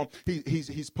the psalm.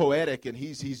 He's poetic and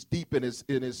he's deep in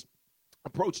his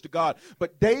approach to God.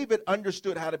 But David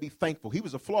understood how to be thankful. He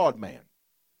was a flawed man.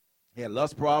 He had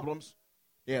lust problems.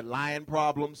 He had lying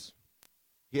problems.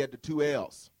 He had the 2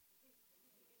 L's.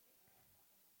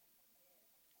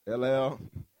 LL.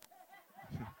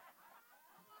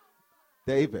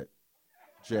 David.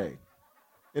 J.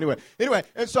 Anyway,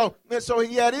 and so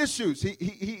he had issues.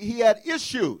 He had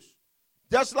issues.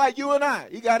 Just like you and I.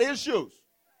 He got issues.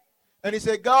 And he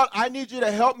said, God, I need you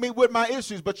to help me with my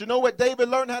issues. But you know what David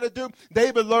learned how to do?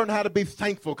 David learned how to be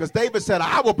thankful. Because David said,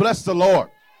 I will bless the Lord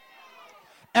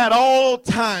at all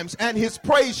times, and his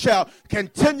praise shall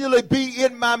continually be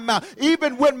in my mouth.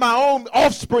 Even when my own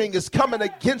offspring is coming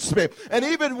against me, and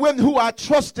even when who I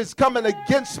trust is coming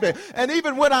against me, and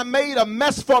even when I made a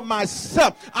mess for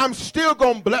myself, I'm still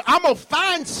going to bless. I'm going to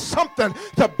find something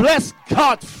to bless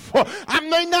God for. I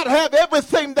may not have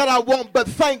everything that I want, but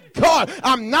thank God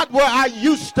I'm not where I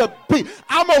used to be.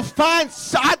 I'm going to find,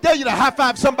 I dare you to high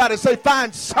five somebody, say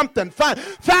find something,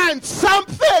 find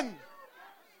something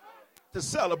to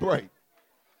celebrate.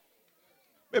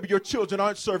 Maybe your children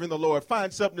aren't serving the Lord.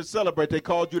 Find something to celebrate. They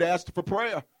called you to ask for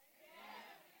prayer.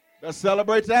 Let's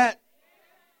celebrate that.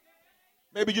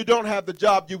 Maybe you don't have the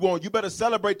job you want. You better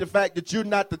celebrate the fact that you're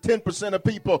not the 10% of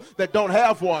people that don't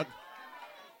have one.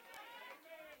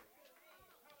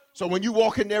 So when you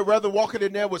walk in there, rather walking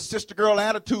in there with sister girl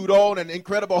attitude on and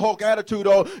Incredible Hulk attitude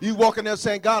on, you walk in there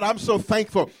saying, God, I'm so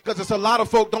thankful, because it's a lot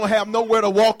of folk don't have nowhere to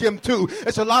walk him to.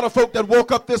 It's a lot of folk that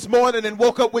woke up this morning and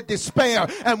woke up with despair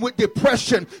and with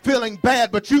depression, feeling bad.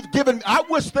 But you've given, I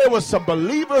wish there was some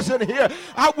believers in here.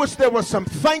 I wish there were some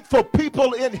thankful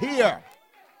people in here.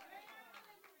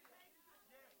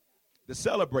 The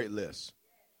celebrate list.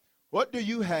 What do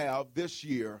you have this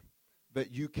year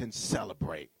that you can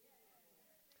celebrate?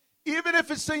 Even if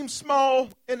it seems small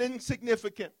and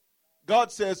insignificant,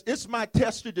 God says, it's my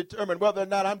test to determine whether or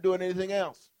not I'm doing anything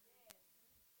else.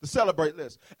 The celebrate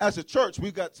list. As a church,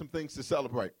 we've got some things to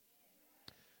celebrate.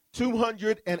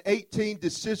 218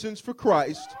 decisions for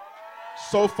Christ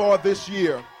so far this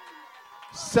year.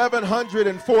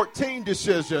 714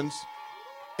 decisions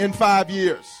in 5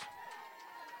 years.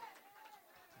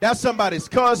 That's somebody's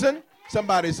cousin,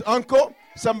 somebody's uncle,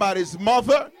 somebody's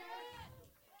mother.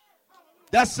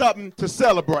 That's something to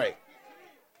celebrate.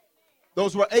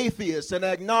 Those were atheists and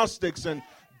agnostics and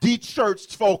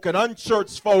de-churched folk and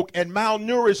unchurched folk and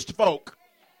malnourished folk.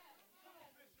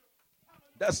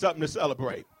 That's something to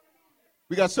celebrate.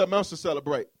 We got something else to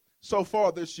celebrate. So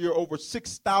far this year, over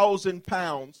 6,000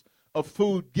 pounds of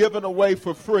food given away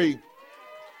for free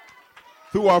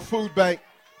through our food bank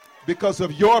because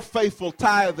of your faithful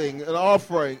tithing and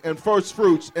offering and first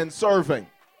fruits and serving.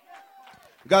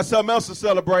 We got something else to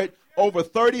celebrate. Over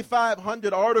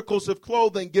 3,500 articles of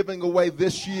clothing giving away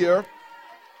this year.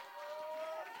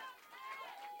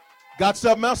 Got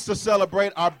something else to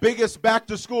celebrate. Our biggest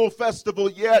back-to-school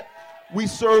festival yet. We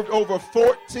served over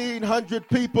 1,400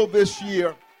 people this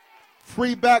year.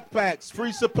 Free backpacks,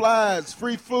 free supplies,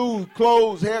 free food,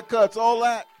 clothes, haircuts, all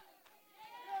that.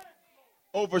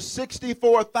 Over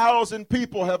 64,000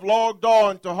 people have logged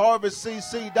on to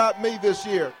harvestcc.me this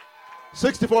year.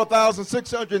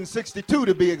 64,662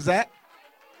 to be exact,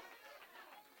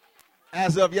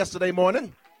 as of yesterday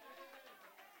morning.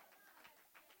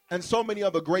 And so many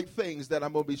other great things that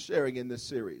I'm going to be sharing in this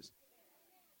series.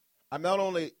 I'm not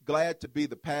only glad to be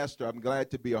the pastor, I'm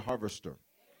glad to be a harvester.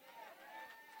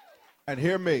 And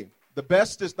hear me, the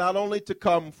best is not only to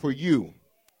come for you,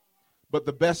 but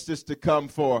the best is to come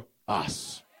for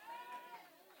us.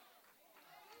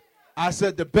 I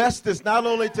said the best is not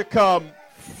only to come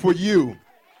for you.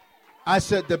 I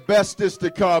said the best is to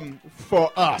come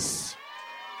for us.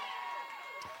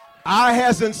 Eye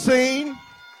hasn't seen,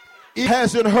 it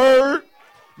hasn't heard,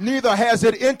 neither has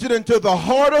it entered into the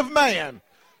heart of man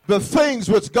the things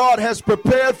which God has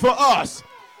prepared for us.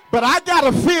 But I got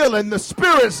a feeling the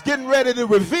Spirit's getting ready to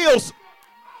reveal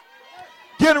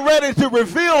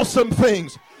some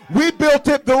things. We built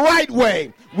it the right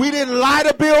way. We didn't lie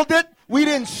to build it. We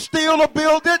didn't steal to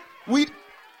build it. We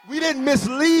didn't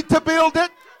mislead to build it.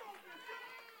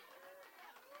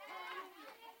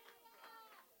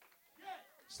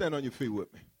 Stand on your feet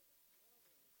with me.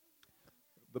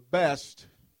 The best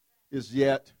is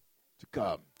yet to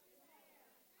come.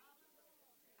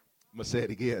 I'm going to say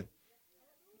it again.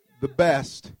 The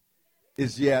best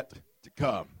is yet to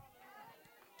come.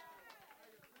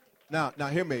 Now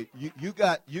hear me. You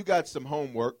got some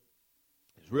homework.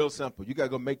 It's real simple. You got to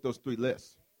go make those 3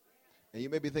 lists. And you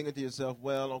may be thinking to yourself,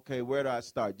 well, okay, where do I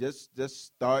start? Just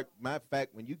start. Matter of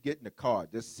fact, when you get in the car,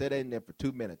 just sit in there for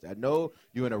 2 minutes. I know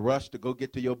you're in a rush to go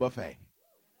get to your buffet.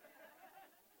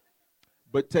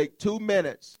 But take 2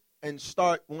 minutes and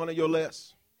start one of your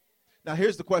lists. Now,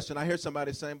 here's the question. I hear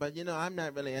somebody saying, but, I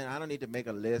don't need to make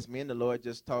a list. Me and the Lord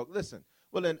just talk. Listen,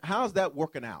 well, then how's that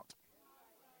working out?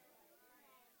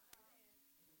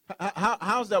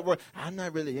 How's that work? I'm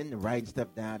not really into writing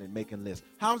stuff down and making lists.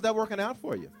 How's that working out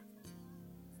for you?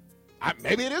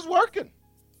 Maybe it is working.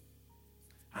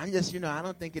 I'm just, I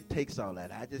don't think it takes all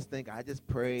that. I just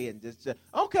pray and just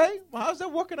okay, well, how's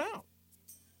that working out?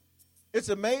 It's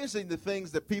amazing the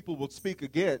things that people will speak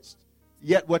against,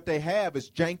 yet what they have is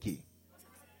janky.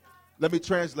 Let me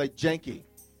translate janky.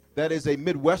 That is a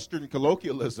Midwestern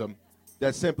colloquialism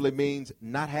that simply means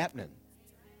not happening,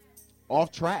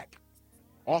 off track,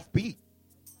 off beat.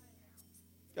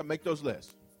 You got to make those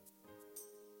lists.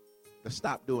 The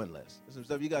stop doing list. There's some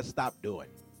stuff you got to stop doing.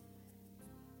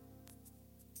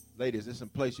 Ladies, there's some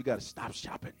place you got to stop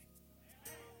shopping.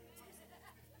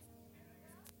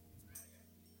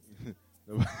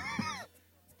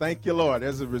 Thank you, Lord.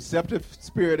 There's a receptive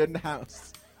spirit in the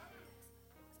house.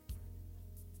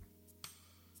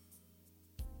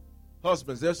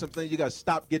 Husbands, there's some things you got to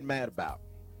stop getting mad about.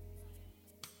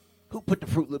 Who put the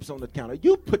Fruit Loops on the counter?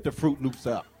 You put the Fruit Loops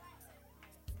up.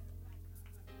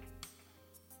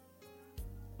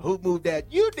 Who moved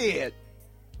that? You did.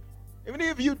 Even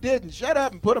if you didn't, shut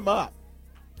up and put them up.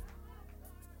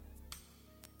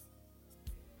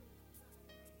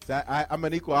 So I'm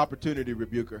an equal opportunity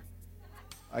rebuker.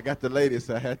 I got the ladies,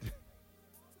 so I had to.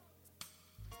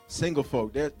 Single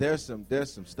folk, there's some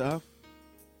stuff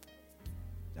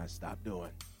I stop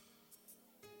doing.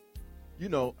 You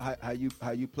know how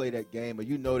you play that game, or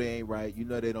you know they ain't right, you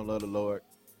know they don't love the Lord,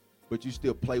 but you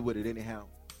still play with it anyhow.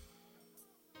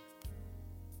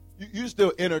 You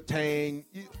still entertain.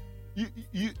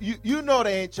 You know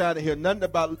they ain't trying to hear nothing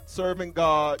about serving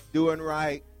God, doing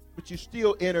right, but you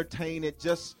still entertain it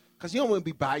just because you don't want to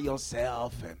be by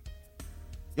yourself. And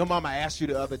your mama asked you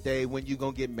the other day when you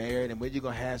going to get married and when you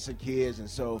going to have some kids. And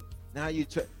so now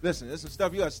listen, there's some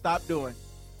stuff you got to stop doing.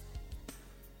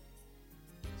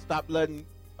 Stop letting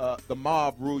the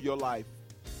mob rule your life.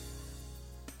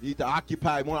 You need to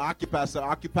occupy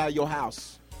your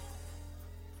house.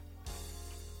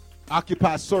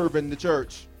 Occupy serving the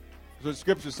church. That's what the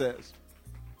scripture says.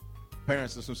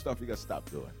 Parents, there's some stuff you got to stop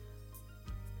doing.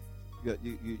 You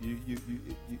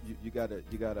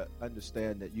gotta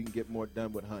understand that you can get more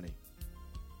done with honey.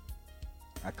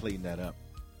 I clean that up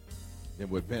than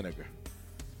with vinegar.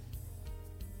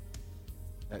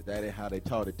 That ain't how they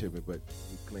taught it to me, but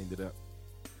we cleaned it up.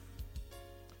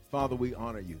 Father, we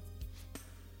honor you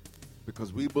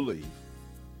because we believe,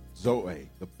 Zoe,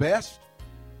 the best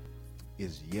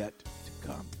is yet to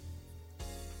come.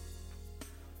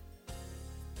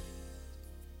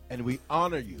 And we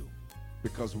honor you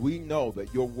because we know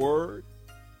that your word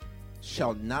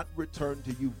shall not return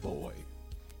to you void.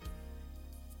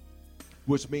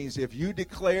 Which means if you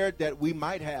declared that we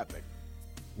might have it,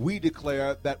 we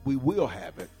declare that we will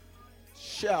have it,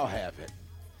 shall have it.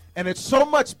 And it's so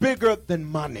much bigger than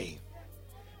money.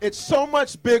 It's so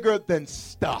much bigger than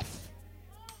stuff.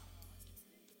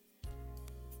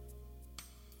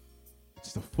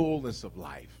 It's the fullness of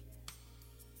life,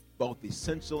 both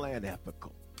essential and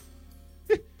ethical.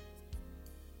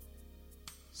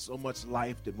 So much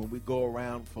life that when we go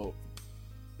around, folk,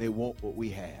 they want what we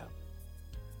have.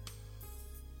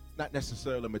 Not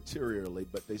necessarily materially,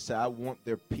 but they say, I want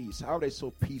their peace. How are they so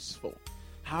peaceful?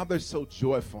 How are they so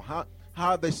joyful? How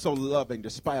are they so loving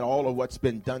despite all of what's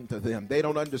been done to them? They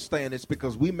don't understand it's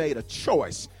because we made a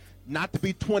choice not to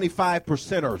be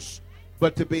 25%ers,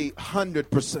 but to be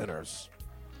 100%ers.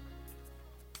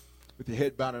 With your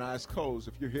head bowed and eyes closed,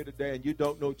 if you're here today and you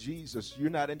don't know Jesus, you're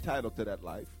not entitled to that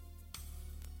life,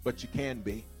 but you can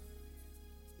be.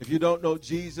 If you don't know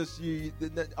Jesus,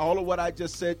 all of what I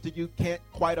just said to you can't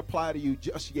quite apply to you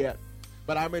just yet.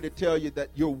 But I'm here to tell you that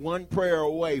you're one prayer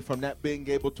away from that being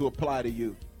able to apply to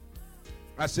you.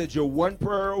 I said you're one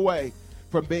prayer away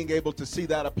from being able to see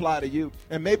that apply to you.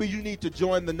 And maybe you need to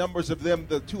join the numbers of them,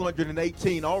 the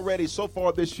 218 already so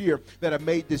far this year that have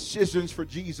made decisions for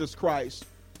Jesus Christ.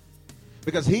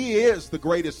 Because he is the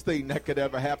greatest thing that could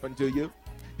ever happen to you.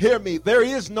 Hear me, there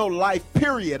is no life,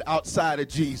 period, outside of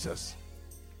Jesus.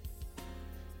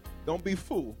 Don't be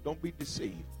fooled. Don't be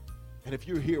deceived. And if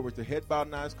you're here with your head bowed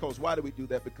and eyes closed, why do we do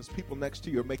that? Because people next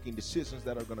to you are making decisions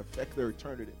that are going to affect their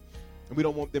eternity. And we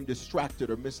don't want them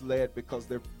distracted or misled because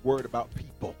they're worried about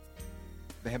people.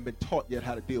 They haven't been taught yet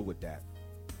how to deal with that.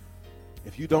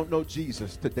 If you don't know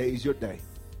Jesus, today's your day.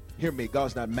 Hear me,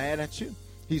 God's not mad at you.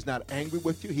 He's not angry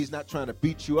with you. He's not trying to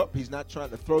beat you up. He's not trying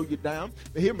to throw you down.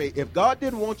 But hear me, if God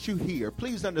didn't want you here,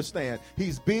 please understand,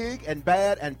 he's big and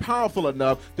bad and powerful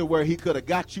enough to where he could have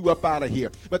got you up out of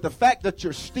here. But the fact that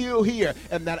you're still here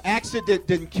and that accident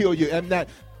didn't kill you and that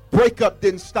breakup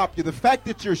didn't stop you, the fact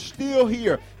that you're still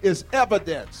here is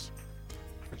evidence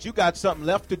that you got something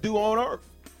left to do on earth.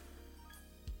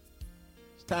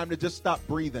 It's time to just stop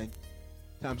breathing.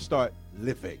 Time to start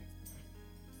living.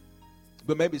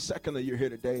 But maybe secondly, you're here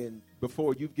today and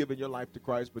before you've given your life to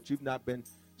Christ, but you've not been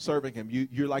serving him.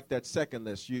 You're like that second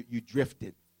list. You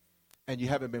drifted and you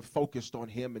haven't been focused on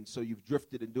him. And so you've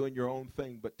drifted and doing your own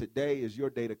thing. But today is your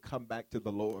day to come back to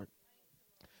the Lord.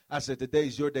 I said, today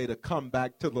is your day to come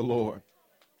back to the Lord.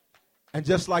 And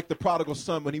just like the prodigal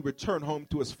son, when he returned home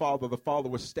to his father, the father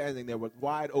was standing there with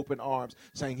wide open arms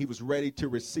saying he was ready to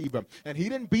receive him. And he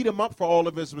didn't beat him up for all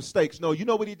of his mistakes. No, you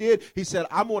know what he did? He said,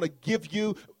 I'm going to give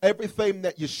you everything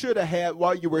that you should have had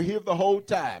while you were here the whole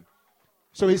time.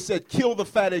 So he said, kill the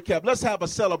fatted calf. Let's have a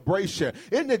celebration.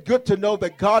 Isn't it good to know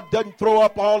that God doesn't throw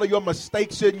up all of your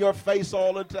mistakes in your face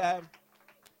all the time?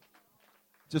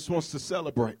 Just wants to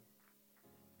celebrate.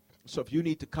 So if you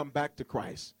need to come back to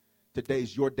Christ,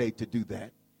 today's your day to do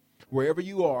that. Wherever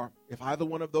you are, if either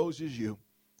one of those is you,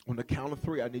 on the count of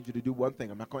three, I need you to do one thing.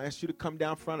 I'm not going to ask you to come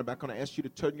down front. I'm not going to ask you to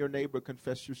turn your neighbor,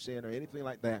 confess your sin, or anything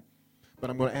like that. But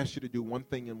I'm going to ask you to do one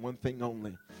thing and one thing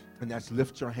only, and that's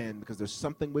lift your hand, because there's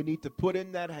something we need to put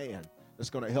in that hand that's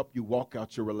going to help you walk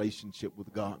out your relationship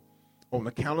with God. On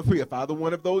the count of three, if either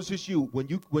one of those is you,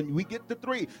 when we get to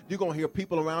three, you're going to hear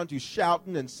people around you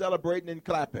shouting and celebrating and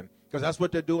clapping, because that's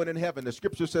what they're doing in heaven. The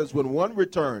scripture says when one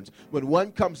returns, when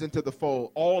one comes into the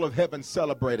fold, all of heaven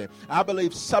celebrated. I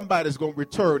believe somebody's going to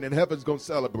return and heaven's going to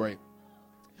celebrate.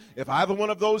 If either one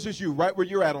of those is you, right where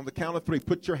you're at, on the count of three,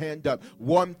 put your hand up.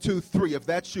 1, 2, 3. If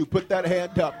that's you, put that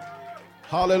hand up.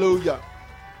 Hallelujah.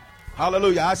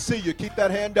 Hallelujah. I see you. Keep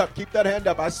that hand up. Keep that hand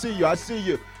up. I see you. I see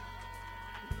you.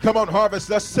 Come on, Harvest.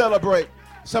 Let's celebrate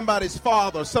somebody's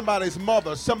father, somebody's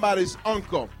mother, somebody's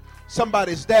uncle,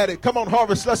 somebody's daddy. Come on,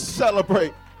 Harvest. Let's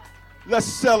celebrate. Let's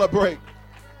celebrate.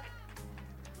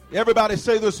 Everybody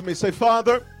say this to me. Say,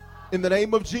 Father, in the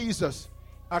name of Jesus,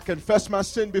 I confess my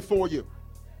sin before you.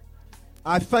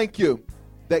 I thank you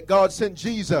that God sent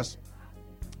Jesus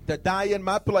to die in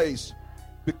my place.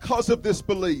 Because of this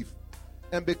belief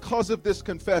and because of this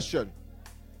confession,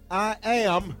 I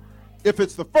am, if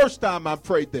it's the first time I've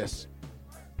prayed this,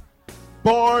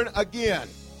 born again.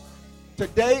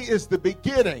 Today is the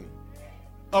beginning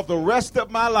of the rest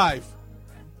of my life.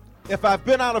 If I've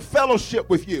been out of fellowship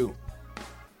with you,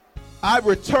 I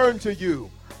return to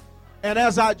you. And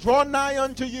as I draw nigh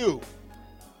unto you,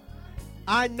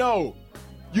 I know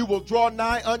you will draw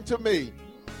nigh unto me.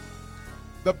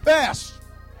 The best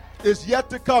is yet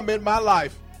to come in my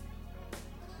life.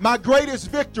 My greatest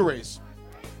victories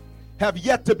have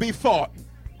yet to be fought.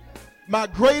 My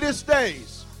greatest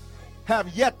days have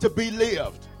yet to be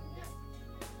lived.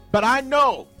 But I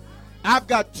know I've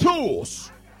got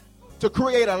tools to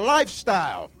create a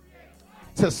lifestyle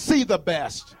to see the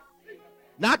best.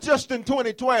 Not just in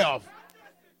 2012,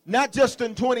 not just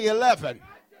in 2011,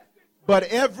 but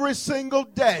every single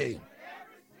day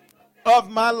of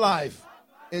my life.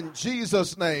 In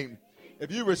Jesus' name.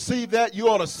 If you receive that, you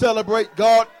ought to celebrate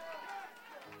God.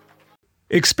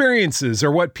 Experiences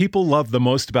are what people love the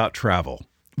most about travel.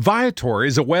 Viator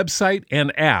is a website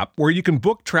and app where you can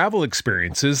book travel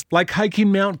experiences like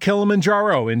hiking Mount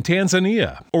Kilimanjaro in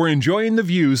Tanzania or enjoying the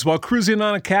views while cruising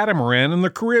on a catamaran in the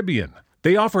Caribbean.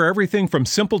 They offer everything from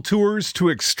simple tours to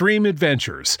extreme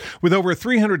adventures. With over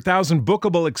 300,000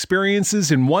 bookable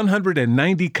experiences in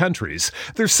 190 countries,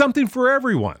 there's something for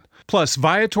everyone. Plus,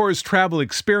 Viator's travel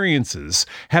experiences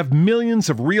have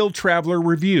millions of real traveler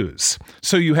reviews,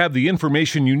 so you have the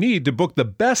information you need to book the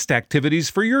best activities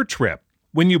for your trip.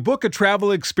 When you book a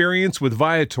travel experience with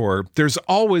Viator, there's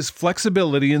always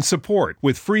flexibility and support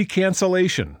with free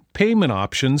cancellation, payment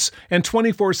options, and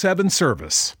 24/7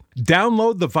 service.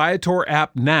 Download the Viator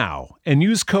app now and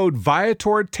use code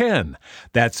Viator10.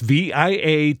 That's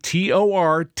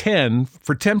Viator 10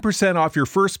 for 10% off your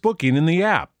first booking in the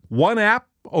app. One app,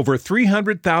 over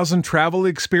 300,000 travel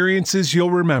experiences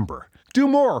you'll remember. Do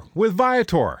more with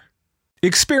Viator.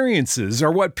 Experiences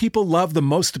are what people love the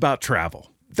most about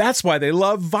travel. That's why they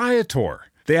love Viator.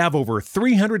 They have over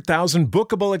 300,000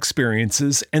 bookable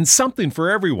experiences and something for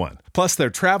everyone. Plus, their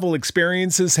travel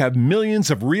experiences have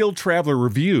millions of real traveler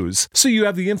reviews, so you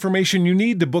have the information you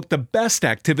need to book the best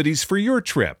activities for your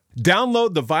trip.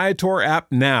 Download the Viator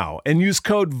app now and use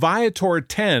code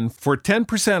Viator10 for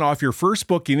 10% off your first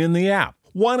booking in the app.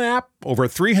 One app, over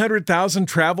 300,000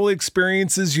 travel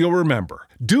experiences you'll remember.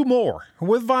 Do more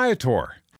with Viator.